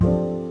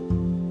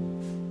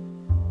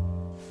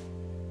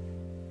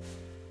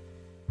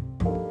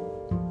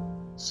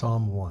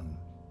Psalm 1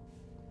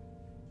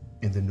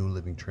 in the New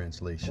Living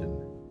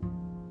Translation,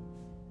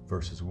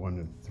 verses 1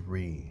 and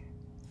 3.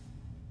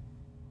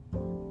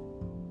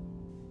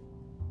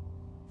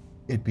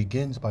 It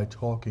begins by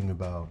talking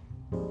about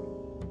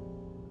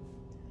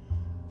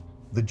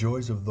the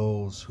joys of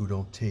those who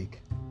don't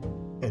take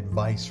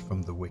advice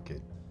from the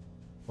wicked.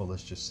 Well,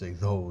 let's just say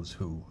those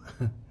who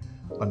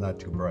are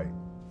not too bright,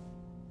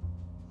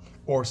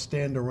 or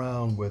stand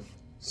around with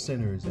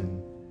sinners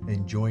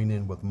and join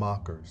in with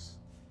mockers,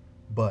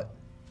 but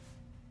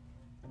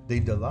they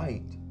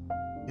delight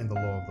in the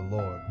law of the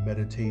Lord,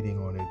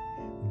 meditating on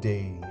it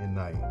day and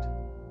night.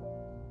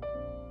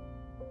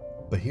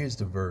 But here's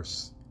the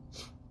verse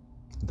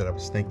that I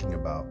was thinking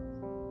about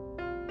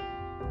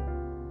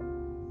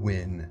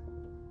when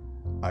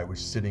I was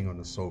sitting on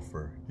the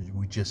sofa.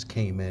 We just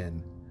came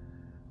in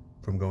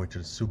from going to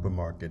the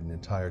supermarket, and the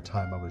entire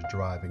time I was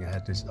driving, I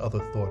had this other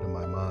thought in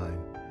my mind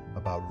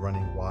about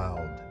running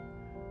wild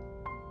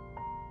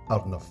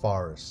out in the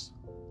forest.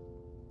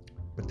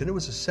 But then there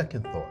was a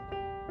second thought.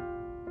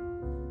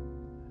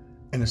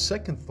 And the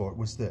second thought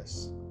was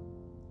this.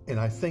 And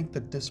I think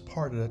that this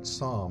part of that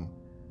psalm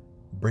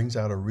brings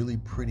out a really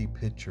pretty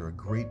picture, a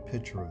great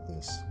picture of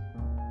this.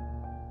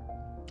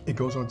 It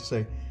goes on to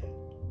say,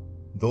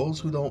 those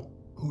who don't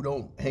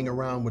hang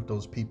around with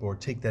those people or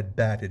take that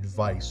bad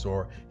advice,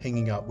 or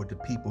hanging out with the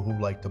people who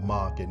like to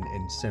mock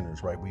and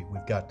sinners, right? We've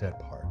got that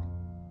part.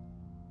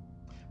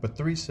 But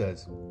 3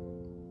 says,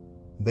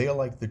 they are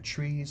like the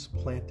trees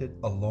planted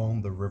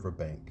along the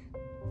riverbank,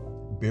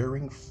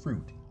 bearing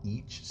fruit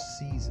each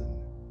season.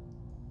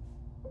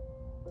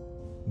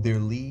 Their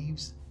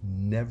leaves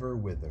never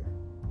wither,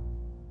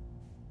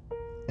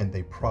 and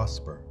they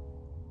prosper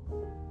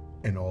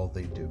in all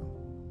they do.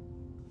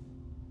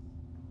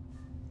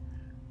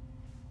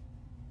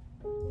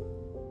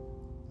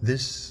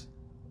 This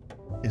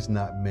is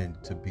not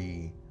meant to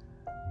be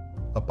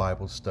a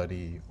Bible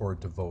study or a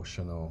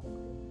devotional.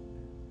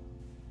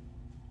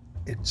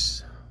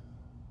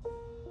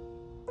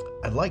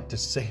 I'd like to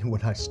say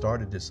when I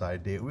started this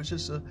idea, it was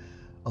just a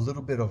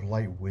little bit of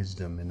light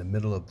wisdom in the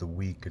middle of the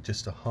week, or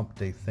just a hump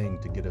day thing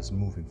to get us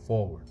moving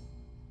forward.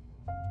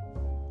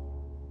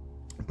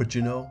 But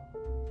you know,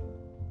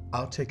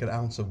 I'll take an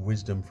ounce of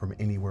wisdom from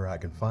anywhere I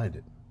can find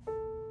it.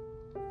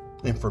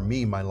 And for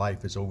me, my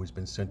life has always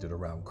been centered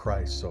around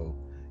Christ. So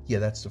yeah,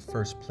 that's the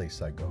first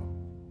place I go.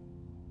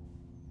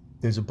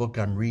 There's a book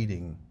I'm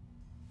reading,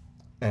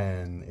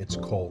 and it's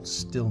called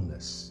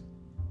Stillness.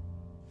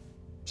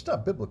 It's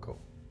not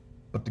biblical,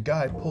 but the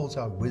guy pulls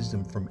out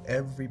wisdom from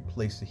every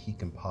place that he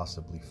can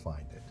possibly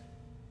find it.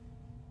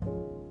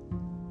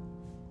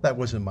 That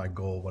wasn't my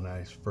goal when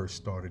I first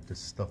started this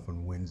stuff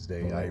on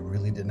Wednesday. I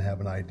really didn't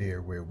have an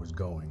idea where it was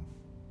going.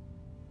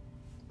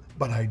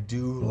 But I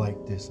do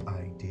like this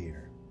idea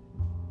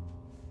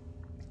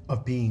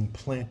of being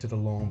planted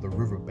along the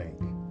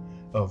riverbank,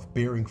 of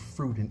bearing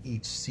fruit in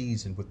each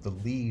season with the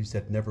leaves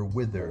that never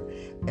wither,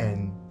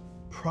 and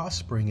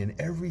prospering in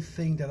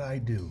everything that I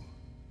do,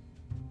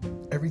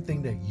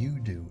 everything that you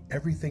do,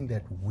 everything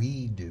that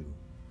we do.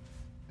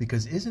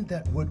 Because isn't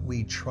that what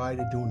we try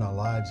to do in our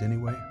lives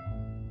anyway?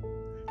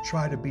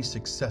 Try to be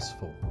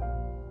successful.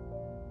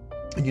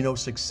 And you know,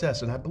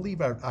 success, and I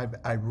believe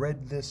I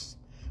read this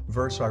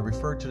verse, or I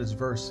referred to this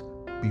verse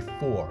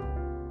before.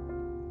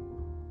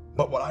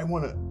 But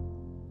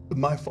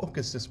my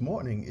focus this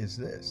morning is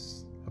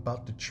this,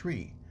 about the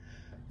tree.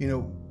 You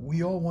know,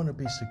 we all want to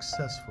be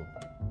successful.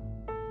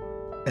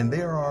 And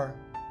there are,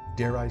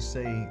 dare I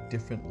say,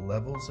 different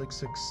levels of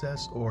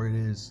success, or it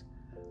is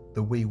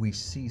the way we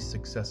see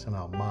success in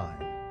our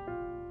mind.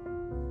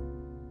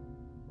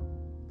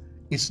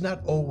 It's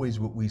not always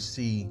what we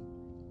see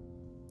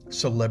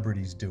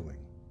celebrities doing,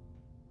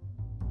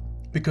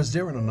 because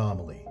they're an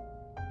anomaly,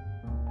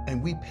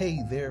 and we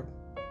pay their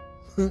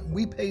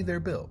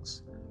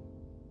bills,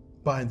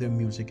 buying their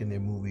music and their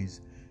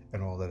movies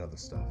and all that other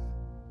stuff.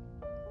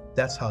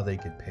 That's how they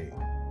get paid.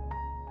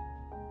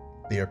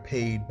 They are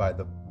paid by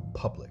the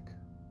public.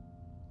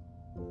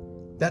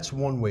 That's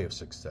one way of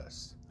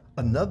success.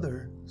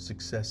 Another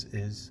success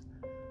is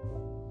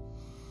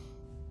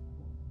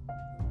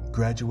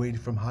graduating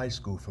from high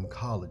school, from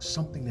college,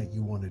 something that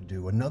you want to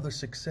do. Another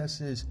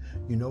success is,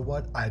 you know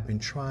what? I've been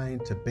trying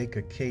to bake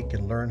a cake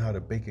and learn how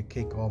to bake a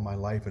cake all my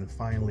life, and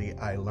finally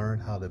I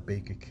learned how to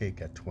bake a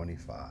cake at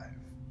 25.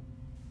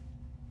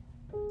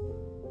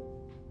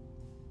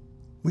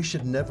 We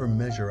should never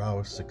measure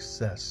our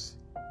success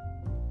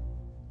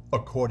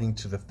according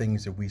to the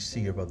things that we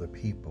see of other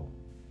people.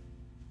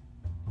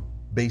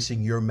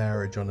 Basing your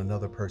marriage on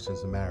another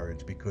person's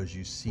marriage because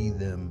you see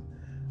them,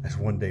 as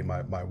one day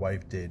my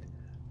wife did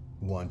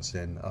once,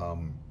 and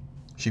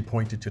she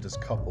pointed to this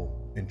couple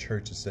in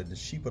church and said that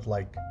she would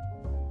like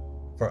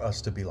for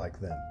us to be like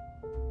them.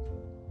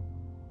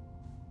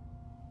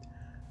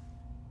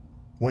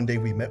 One day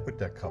we met with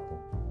that couple,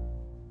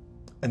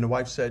 and the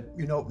wife said,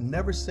 you know,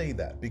 never say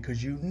that,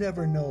 because you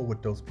never know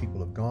what those people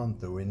have gone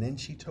through. And then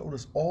she told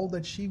us all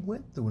that she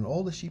went through and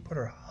all that she put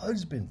her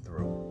husband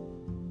through.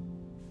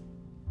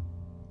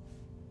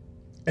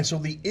 And so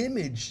the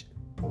image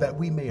that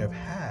we may have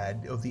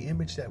had, or the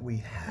image that we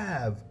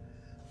have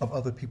of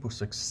other people's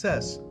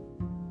success,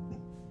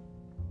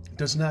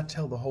 does not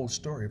tell the whole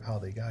story of how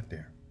they got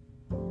there.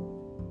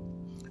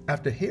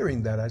 After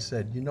hearing that, I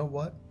said, you know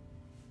what?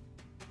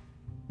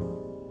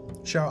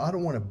 Cheryl, I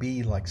don't want to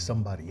be like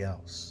somebody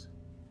else.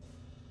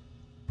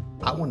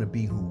 I want to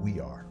be who we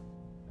are.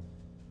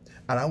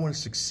 And I want to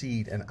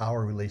succeed in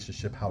our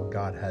relationship how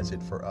God has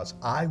it for us.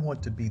 I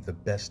want to be the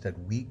best that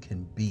we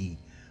can be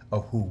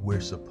of who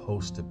we're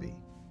supposed to be.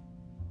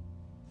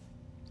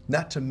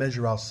 Not to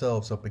measure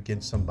ourselves up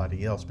against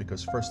somebody else,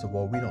 because first of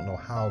all, we don't know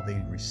how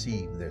they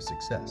receive their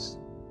success.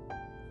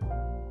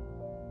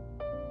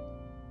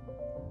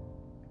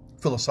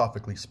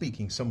 Philosophically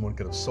speaking, someone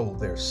could have sold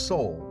their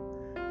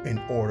soul in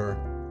order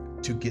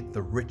to get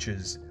the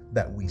riches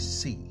that we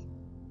see.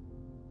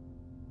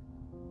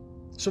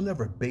 So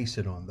never base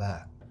it on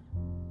that.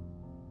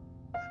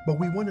 But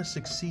we want to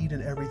succeed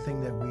in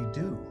everything that we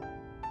do.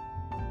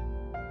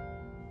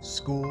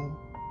 School,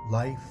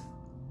 life,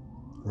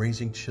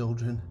 raising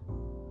children.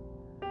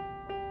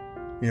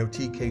 You know,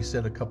 TK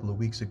said a couple of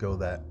weeks ago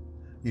that,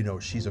 you know,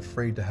 she's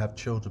afraid to have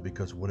children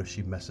because what if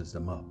she messes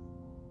them up?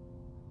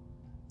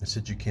 I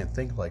said, you can't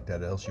think like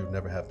that, else you'll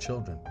never have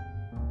children.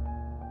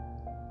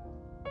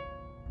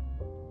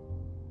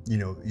 You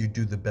know, you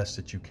do the best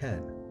that you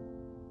can.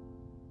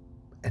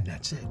 And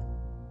that's it.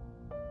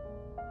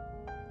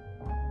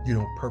 You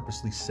don't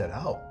purposely set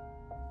out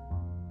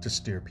to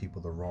steer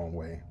people the wrong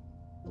way,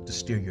 to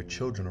steer your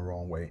children the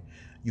wrong way.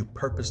 You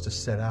purpose to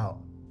set out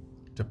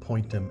to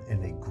point them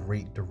in a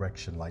great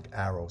direction like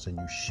arrows, and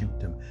you shoot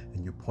them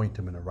and you point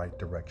them in the right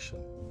direction.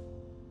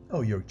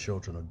 Oh, your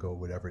children will go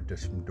whatever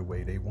the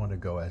way they want to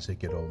go as they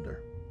get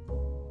older.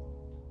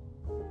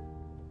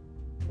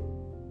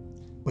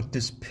 But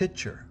this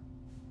picture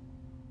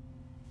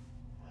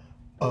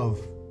of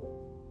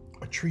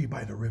a tree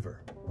by the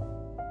river.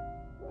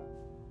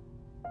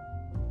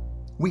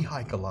 We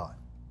hike a lot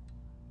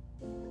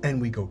and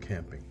we go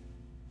camping.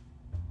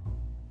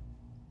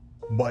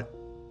 But,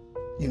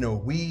 you know,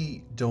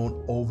 we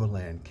don't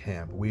overland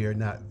camp. We are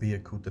not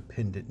vehicle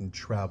dependent and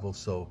travel,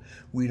 so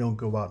we don't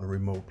go out in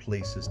remote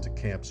places to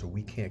camp, so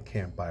we can't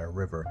camp by a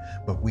river.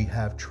 But we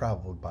have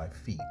traveled by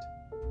feet,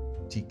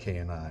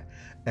 TK and I,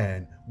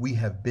 and we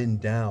have been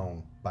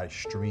down by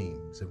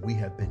streams, and we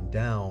have been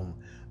down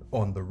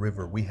on the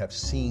river. We have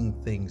seen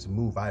things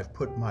move. I have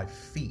put my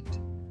feet,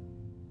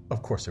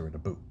 of course they're in a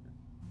boot,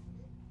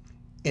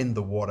 in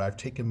the water. I've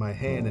taken my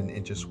hand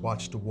and just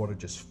watched the water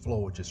just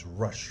flow, just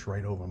rush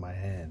right over my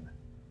hand.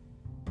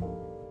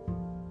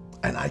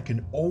 And I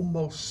can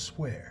almost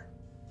swear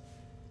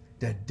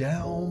that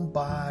down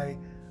by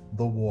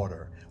the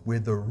water, where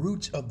the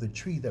roots of the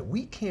tree that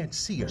we can't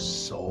see are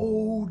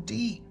so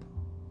deep,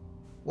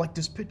 like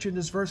this picture in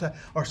this verse,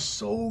 are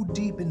so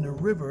deep in the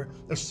river,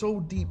 are so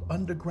deep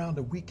underground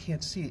that we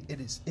can't see it. It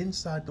is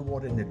inside the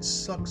water, and it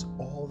sucks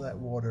all that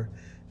water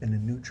and the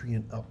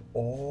nutrient up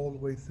all the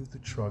way through the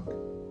trunk,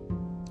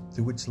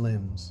 through its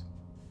limbs,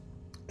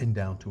 and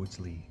down to its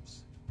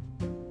leaves.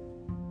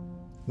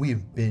 We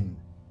have been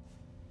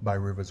by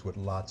rivers with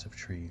lots of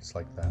trees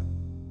like that,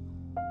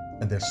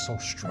 and they're so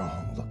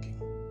strong looking.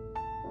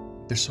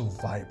 They're so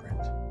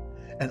vibrant.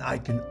 And I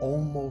can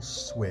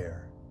almost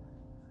swear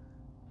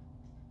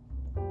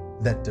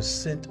that the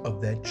scent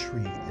of that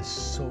tree is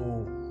so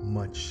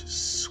much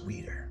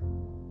sweeter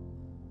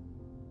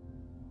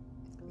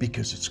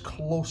because it's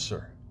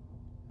closer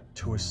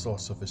to a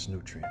source of its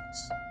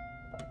nutrients.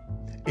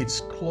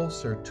 It's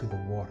closer to the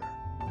water.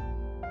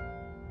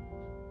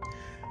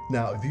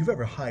 Now, if you've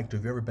ever hiked, or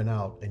if you've ever been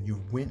out and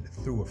you went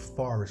through a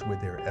forest where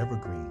there are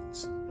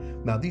evergreens.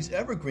 Now, these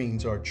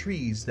evergreens are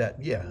trees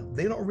that,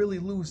 they don't really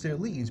lose their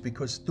leaves,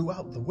 because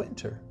throughout the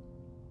winter,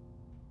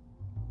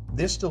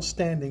 they're still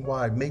standing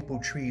while maple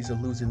trees are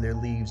losing their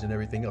leaves and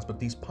everything else. But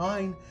these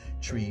pine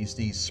trees,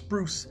 these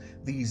spruce,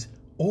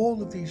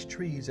 all of these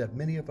trees that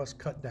many of us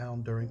cut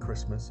down during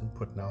Christmas and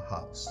put in our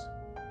house,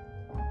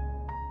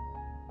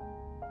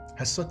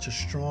 has such a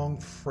strong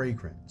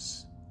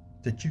fragrance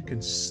that you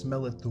can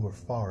smell it through a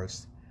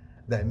forest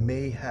that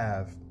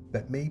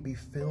may be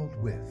filled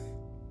with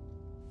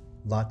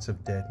lots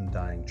of dead and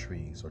dying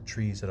trees, or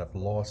trees that have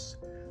lost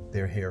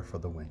their hair for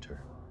the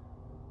winter.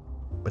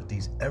 But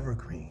these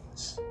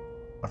evergreens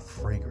are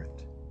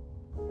fragrant,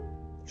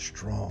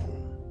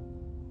 strong,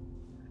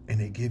 and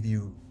they give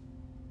you,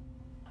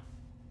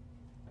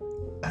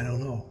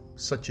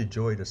 such a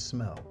joy to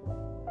smell.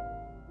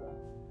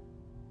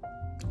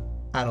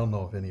 I don't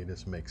know if any of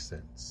this makes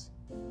sense.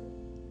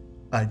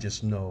 I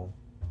just know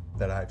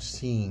that I've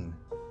seen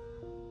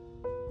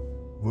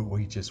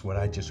what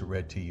I just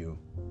read to you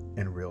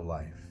in real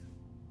life.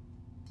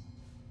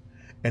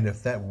 And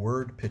if that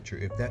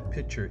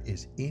picture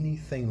is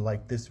anything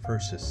like this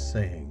verse is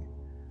saying,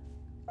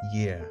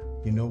 you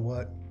know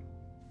what?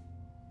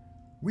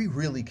 We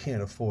really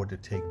can't afford to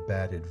take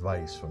bad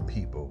advice from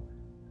people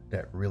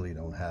that really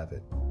don't have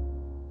it.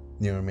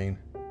 You know what I mean?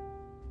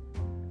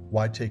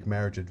 Why take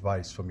marriage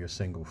advice from your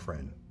single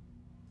friend?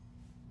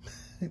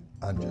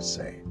 I'm just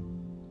saying.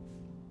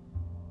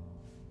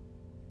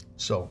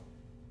 So,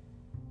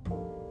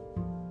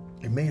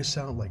 it may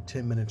sound like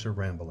 10 minutes of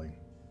rambling.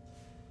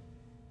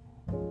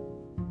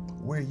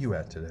 Where are you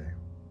at today?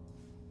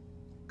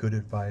 Good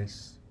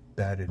advice,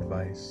 bad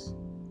advice,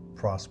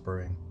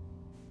 prospering?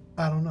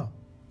 I don't know.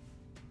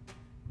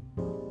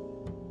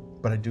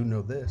 But I do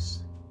know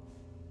this.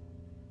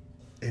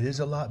 It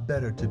is a lot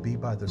better to be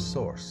by the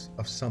source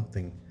of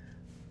something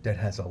that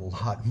has a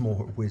lot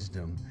more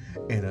wisdom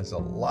and has a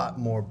lot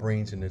more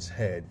brains in its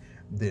head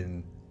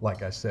than,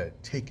 like I said,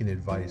 taking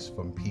advice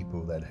from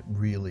people that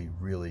really,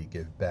 really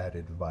give bad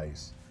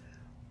advice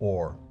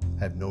or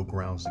have no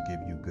grounds to give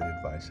you good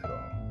advice at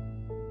all.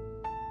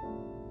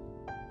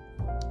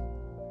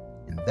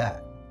 And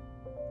that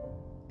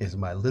is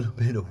my little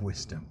bit of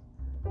wisdom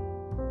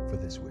for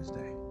this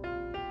Wednesday.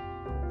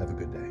 Have a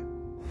good day.